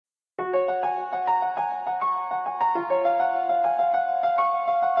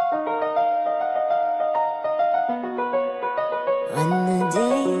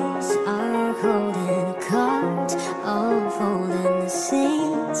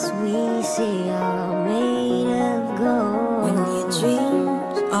diamonds we see are all made of gold. When your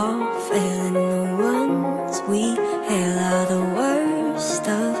dreams all fail and the ones we hail are the worst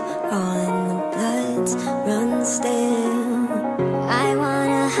of all, and the bloods run still. I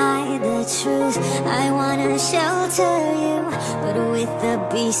wanna hide the truth, I wanna shelter you, but with the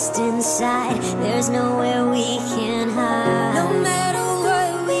beast inside, there's nowhere we can hide. No matter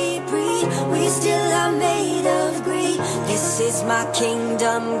what we breed, we still are made of greed. This is my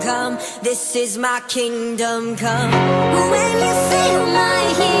kingdom come, this is my kingdom come. When you feel my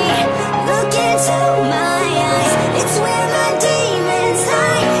heat, look into my eyes. It's where my demons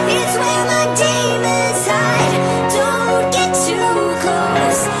hide, it's where my demons hide. Don't get too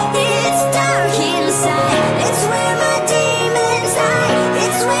close, it's dark inside. It's where my demons hide,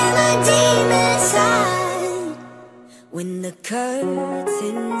 it's where my demons hide. When the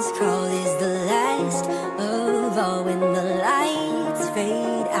curtains call is the last of all. When the lights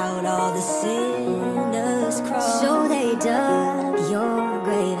fade out, all the sinners crawl. So they dug your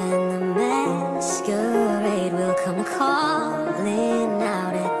grave and the masquerade will come calling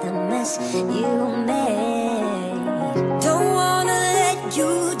out at the mess you made. Don't wanna let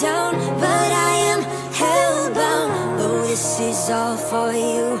you down, but I am hellbound. Oh, this is all for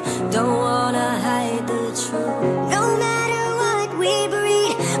you, don't wanna hide the truth. No matter what we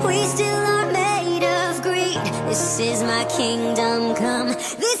breed, we still are made of greed. This is my kingdom come,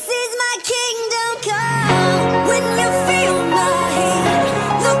 this is my kingdom come. When you feel my heat,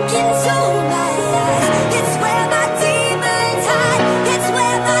 look into my eyes. It's where my demons hide, it's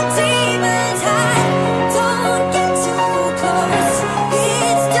where my demons hide. Don't get too close,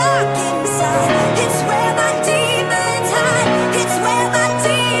 it's dark inside. It's where my demons hide, it's where my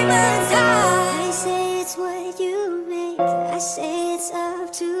demons hide. I say it's what you make, I say it's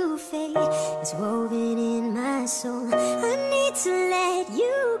up to fate. It's woven in my soul, I need to let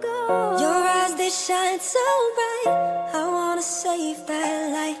you go. Your eyes, they shine so bright, I wanna save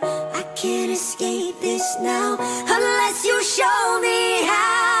that light. I can't escape this now, unless